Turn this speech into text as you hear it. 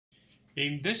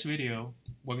In this video,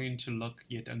 we're going to look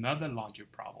at another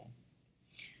logic problem.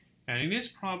 And in this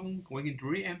problem, we're going to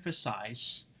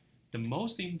re-emphasize the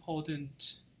most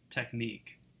important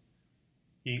technique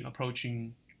in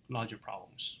approaching logic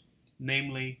problems,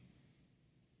 namely,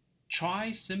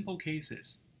 try simple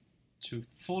cases to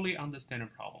fully understand a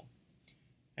problem.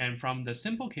 And from the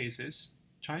simple cases,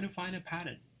 try to find a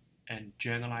pattern and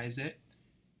generalize it,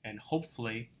 and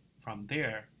hopefully from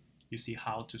there, you see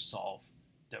how to solve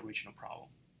the original problem.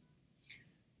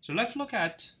 So let's look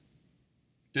at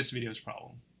this video's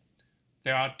problem.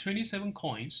 There are 27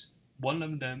 coins. One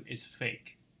of them is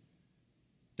fake.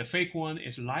 The fake one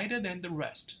is lighter than the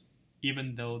rest,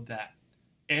 even though that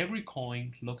every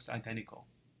coin looks identical.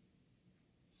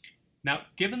 Now,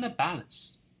 given the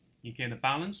balance, the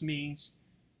balance means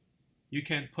you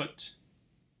can put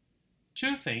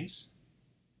two things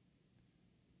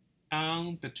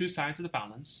on the two sides of the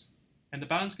balance, and the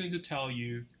balance is going to tell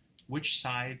you which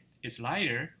side is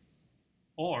lighter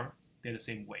or they're the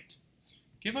same weight.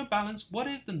 Given balance, what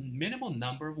is the minimal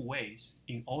number of ways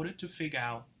in order to figure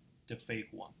out the fake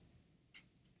one?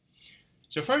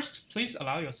 So first, please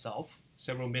allow yourself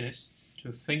several minutes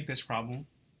to think this problem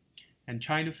and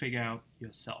try to figure out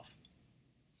yourself.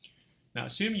 Now,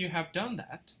 assume you have done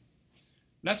that.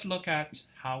 Let's look at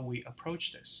how we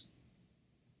approach this.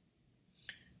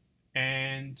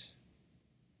 And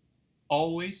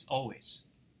always,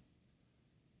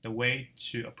 the way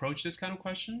to approach this kind of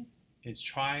question is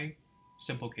try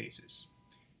simple cases.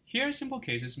 Here, simple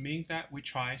cases means that we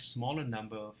try smaller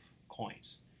number of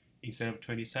coins. Instead of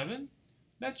 27,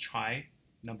 let's try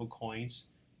number of coins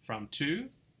from 2,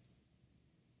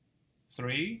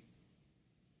 3,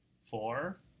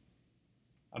 4,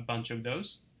 a bunch of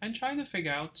those, and try to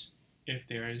figure out if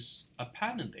there is a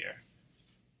pattern there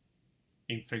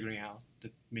in figuring out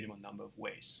the minimum number of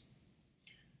ways.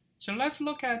 So let's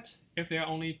look at if there are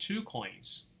only 2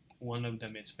 coins. One of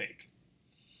them is fake.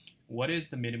 What is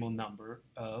the minimum number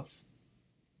of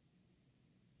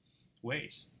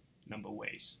ways?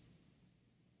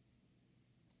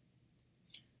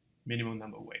 Minimum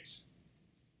number of ways.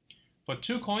 For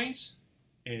 2 coins,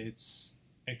 it's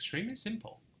extremely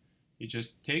simple. You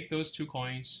just take those 2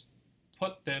 coins,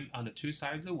 put them on the 2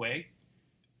 sides of the way.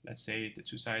 Let's say the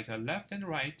 2 sides are left and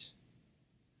right.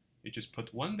 You just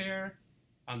put one there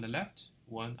on the left,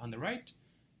 one on the right,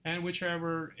 and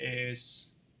whichever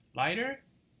is lighter,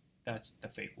 that's the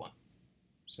fake one.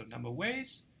 So number of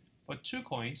ways for 2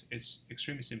 coins is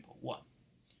extremely simple, 1.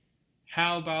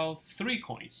 How about 3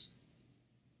 coins?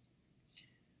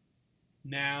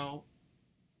 Now,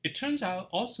 it turns out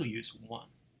also use 1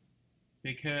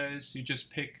 because you just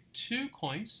pick 2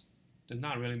 coins, does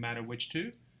not really matter which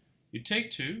 2. You take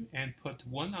 2 and put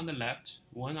one on the left,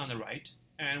 one on the right,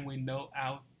 and we know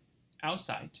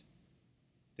outside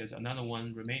there's another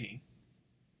one remaining.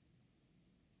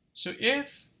 So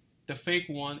if the fake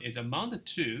one is among the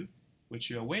 2 which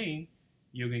you are weighing,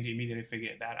 you're going to immediately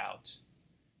figure that out.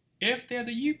 If they are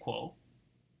equal,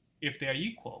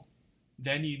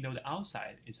 then you know the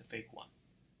outside is the fake one.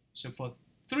 So for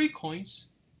 3 coins,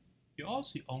 you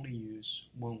also only use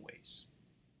 1 ways.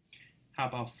 How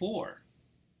about 4?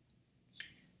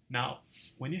 Now,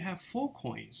 when you have 4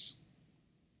 coins,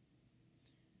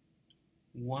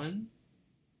 1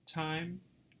 time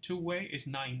 2 way is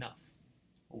not enough.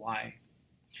 Why?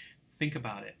 Think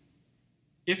about it.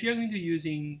 If you're going to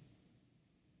using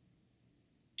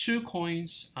 2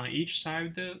 coins on each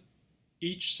side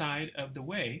of the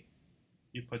way,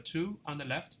 you put 2 on the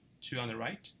left, 2 on the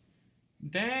right,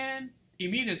 then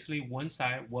immediately one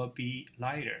side will be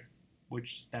lighter,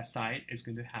 which that side is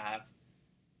going to have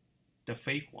the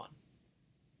fake one.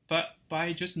 But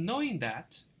by just knowing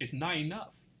that, it's not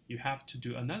enough. You have to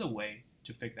do another way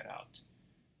to figure that out.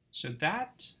 So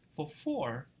that for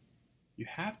 4, you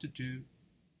have to do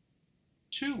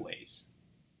 2 ways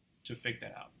to figure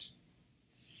that out.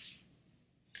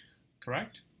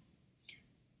 Correct?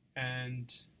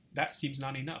 And that seems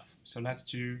not enough. So let's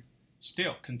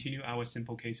still continue our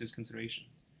simple cases consideration.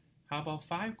 How about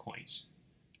 5 coins?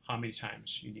 How many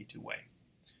times you need to weigh?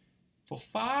 For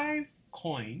 5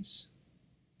 coins,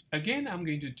 again, I'm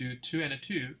going to do 2 and a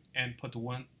 2 and put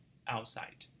 1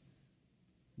 outside.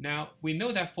 Now, we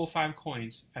know that for 5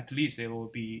 coins, at least it will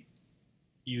be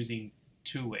using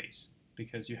 2 ways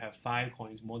because you have 5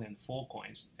 coins more than 4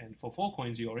 coins. And for 4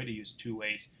 coins, you already use 2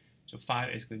 ways. So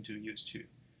 5 is going to use 2.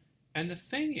 And the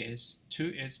thing is,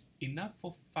 2 is enough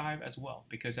for 5 as well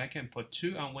because I can put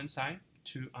 2 on one side,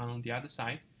 2 on the other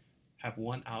side, have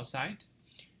 1 outside.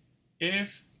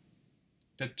 If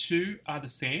the 2 are the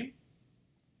same,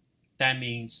 that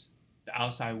means the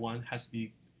outside one has to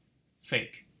be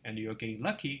fake. and you're getting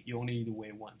lucky, you only need to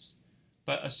weigh once.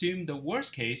 But assume the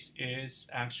worst case is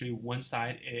actually one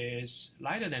side is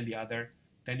lighter than the other,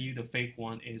 then the fake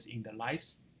one is in the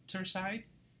lighter side,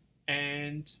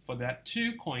 and for that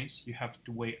 2 coins, you have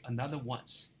to weigh another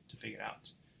once to figure it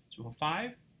out. So for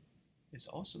 5, it's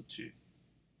also 2.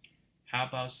 How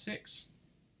about 6?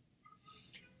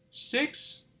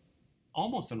 6,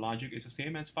 almost the logic is the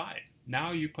same as 5.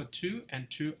 Now you put 2 and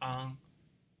 2 on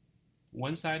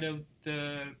one side of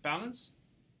the balance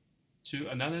to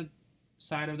another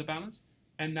side of the balance,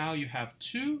 and now you have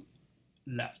 2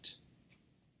 left.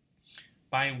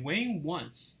 By weighing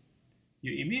once,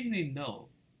 you immediately know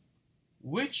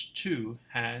which 2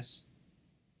 has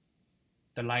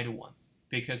the lighter one,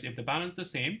 because if the balance is the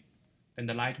same, then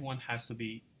the lighter one has to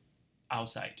be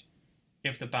outside.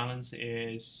 If the balance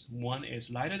is one is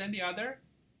lighter than the other,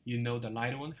 you know the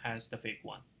lighter one has the fake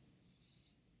one.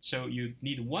 So you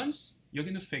need once, you're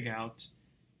going to figure out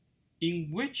in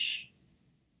which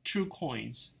 2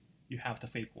 coins you have the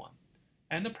fake one.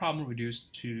 And the problem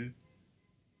reduced to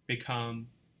become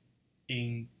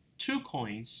in 2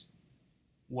 coins,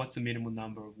 what's the minimum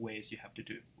number of ways you have to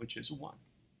do, which is 1.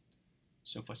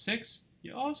 So for 6,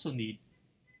 you also need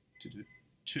to do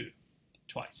 2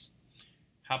 twice.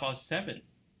 How about 7?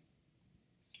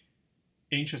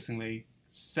 Interestingly,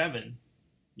 7,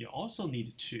 you also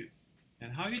need 2.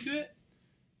 And how you do it?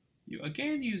 You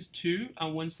again use 2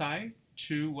 on one side,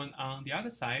 1 on the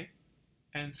other side,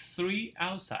 and 3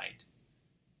 outside.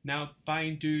 Now,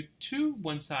 by do 2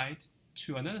 one side,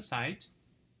 2 another side,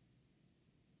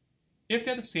 if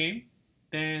they're the same,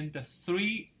 then the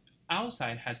 3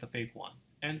 outside has the fake one.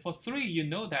 And for 3, you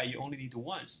know that you only need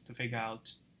once to figure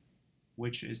out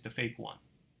which is the fake one,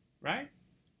 right?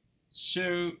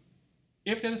 So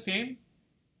if they're the same,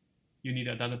 you need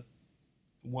another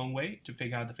one way to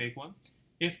figure out the fake one.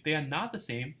 If they are not the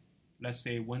same, let's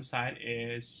say one side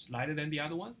is lighter than the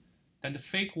other one, then the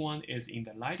fake one is in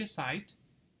the lighter side.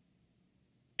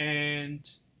 And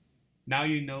now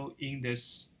you know in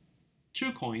this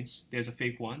 2 coins, there's a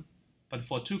fake one. But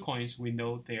for 2 coins, we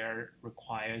know there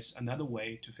requires another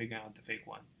way to figure out the fake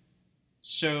one.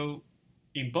 So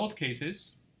in both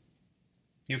cases,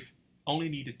 you only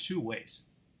need 2 ways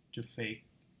to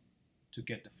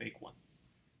get the fake one.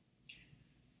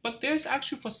 But there's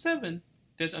actually for 7,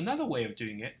 there's another way of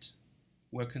doing it.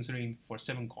 We're considering for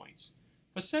 7 coins.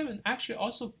 For 7, actually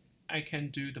also I can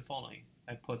do the following.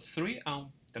 I put 3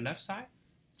 on the left side,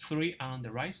 3 on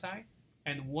the right side,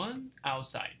 and 1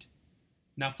 outside.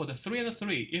 Now for the 3 and the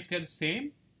 3, if they're the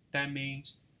same, that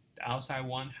means the outside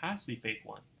one has to be fake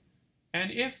one.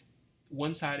 And if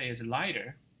one side is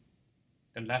lighter,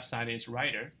 the left side is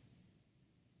lighter,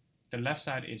 the left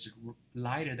side is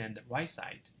lighter than the right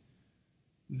side,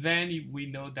 then we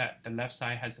know that the left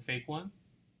side has the fake one.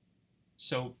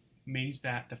 So means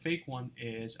that the fake one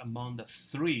is among the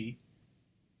 3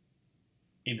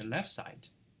 in the left side.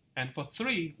 And for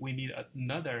 3, we need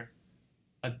another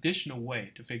additional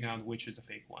way to figure out which is the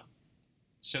fake one.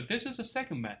 So this is the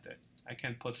second method. I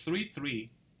can put 3,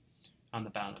 3 on the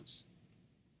balance,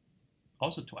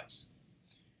 also twice.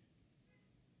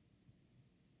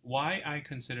 Why I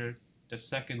consider the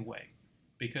second way?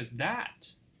 Because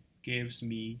that gives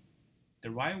me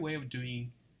the right way of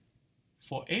doing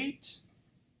for 8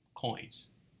 coins,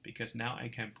 because now I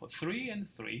can put 3 and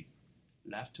 3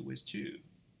 left with 2.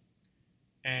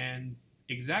 And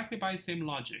exactly by the same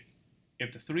logic,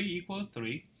 if the 3 equals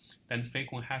 3, then the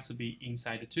fake one has to be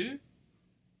inside the 2.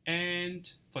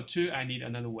 And for 2, I need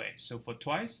another way. So for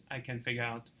twice, I can figure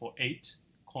out for 8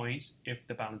 coins if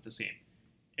the balance is the same.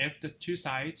 If the 2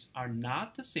 sides are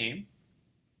not the same,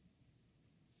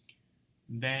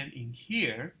 then in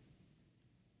here,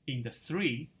 in the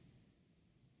 3,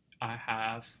 I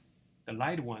have the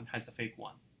light one has the fake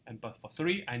one. But for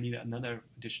 3, I need another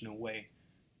additional way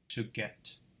to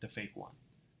get the fake one.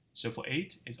 So for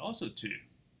 8, it's also 2.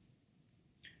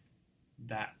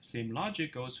 That same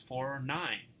logic goes for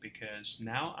 9, because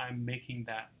now I'm making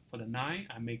that, for the 9,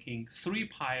 I'm making 3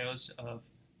 piles of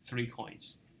 3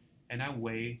 coins. And I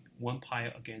weigh one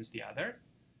pile against the other.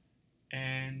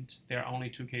 And there are only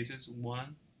 2 cases.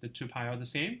 One, the 2 piles are the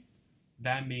same.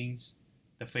 That means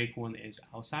the fake one is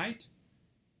outside.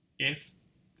 If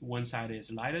one side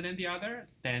is lighter than the other,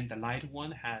 then the light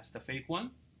one has the fake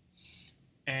one.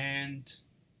 And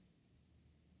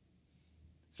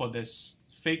for this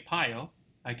fake pile,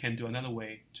 I can do another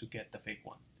way to get the fake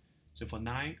one. So for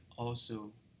 9,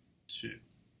 also 2.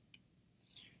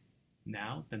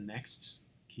 Now the next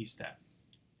key step.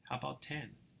 How about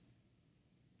 10?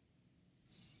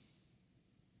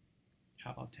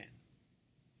 How about 10?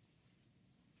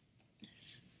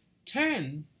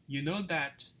 10 you know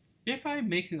that if I'm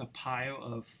making a pile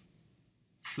of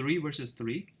 3 versus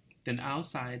 3, then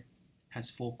outside has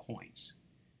 4 coins.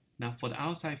 Now for the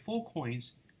outside 4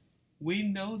 coins, we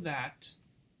know that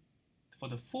for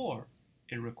the 4,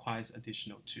 it requires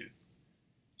additional 2.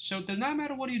 So it does not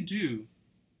matter what you do,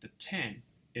 the 10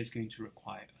 is going to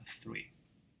require a 3.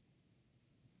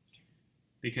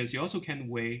 Because you also can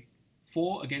weigh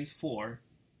 4 against 4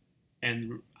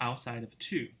 and outside of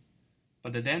 2.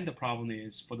 But then the problem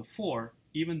is for the 4,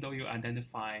 even though you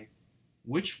identify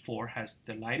which 4 has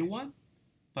the lighter one,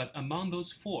 but among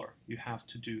those 4, you have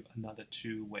to do another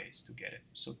 2 ways to get it.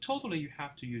 So totally you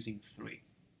have to using 3.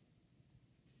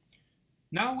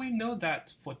 Now we know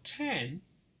that for 10,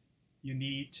 you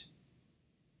need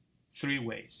 3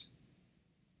 ways.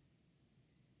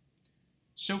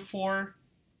 So for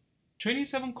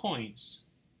 27 coins,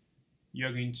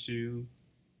 you're going to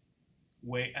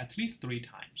weigh at least 3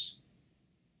 times.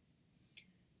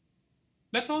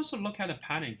 Let's also look at a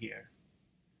pattern here.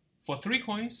 For 3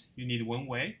 coins, you need 1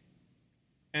 weigh.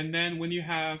 And then when you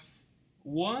have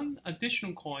 1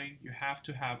 additional coin, you have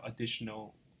to have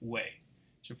additional weigh.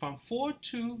 So from 4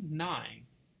 to 9,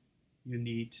 you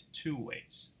need 2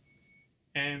 weighs.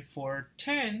 And for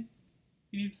 10,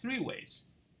 you need 3 weighs.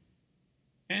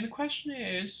 And the question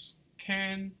is,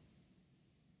 can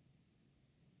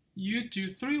you do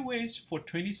 3 weighs for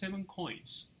 27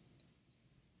 coins?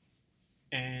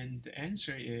 And the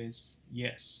answer is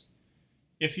yes.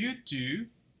 If you do,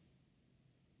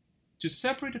 to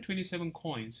separate the 27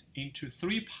 coins into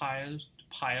 3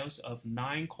 piles of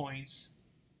 9 coins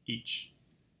each.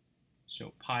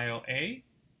 So pile A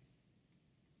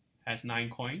has 9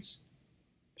 coins,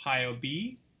 pile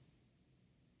B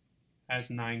has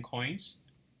 9 coins,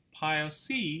 pile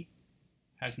C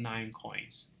has 9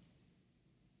 coins.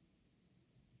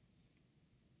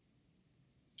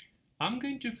 I'm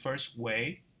going to first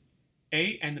weigh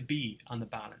A and B on the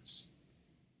balance.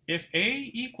 If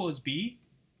A equals B,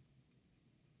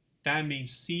 that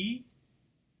means C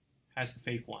has the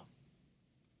fake one.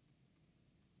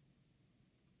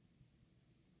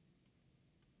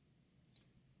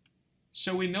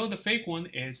 So we know the fake one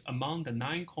is among the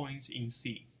 9 coins in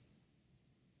C.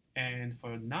 And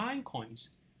for 9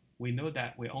 coins, we know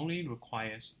that we only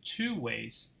requires 2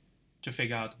 ways to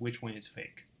figure out which one is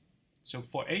fake. So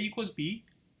for A equals B,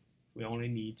 we only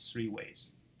need 3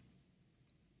 ways.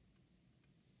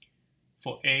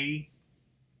 For A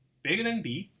bigger than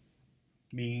B,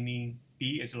 meaning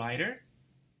B is lighter,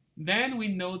 then we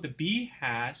know the B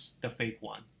has the fake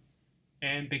one.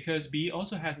 And because B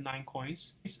also has 9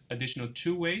 coins, additional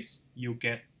 2 ways, you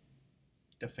get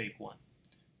the fake one.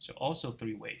 So also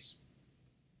 3 ways.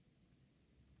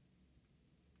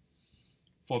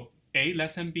 For A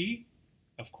less than B,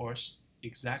 of course,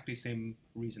 exactly same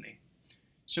reasoning.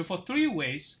 So for 3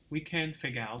 ways, we can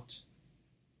figure out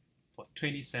for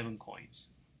 27 coins.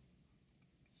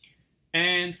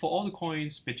 And for all the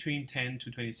coins between 10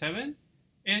 to 27,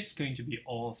 it's going to be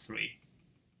all 3.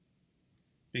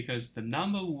 Because the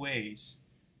number of ways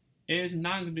is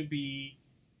not going to be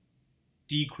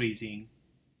decreasing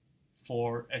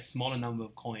for a smaller number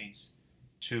of coins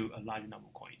to a larger number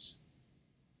of coins.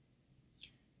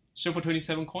 So for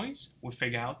 27 coins, we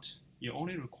figure out it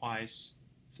only requires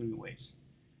 3 ways.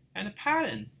 And the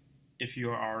pattern, if you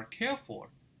are careful,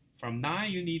 from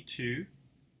 9 you need 2,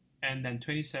 and then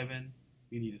 27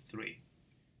 you need 3.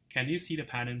 Can you see the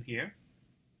pattern here?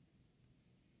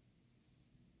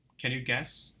 Can you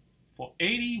guess for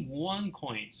 81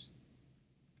 coins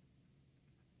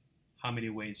how many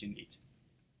ways you need?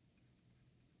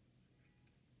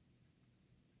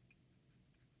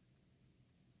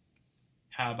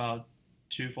 How about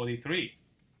 243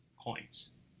 coins?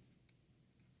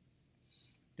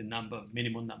 The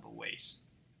minimum number of ways.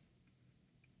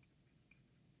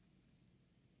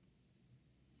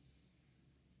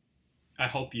 I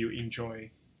hope you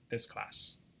enjoy this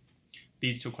class.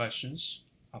 These 2 questions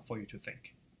are for you to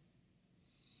think.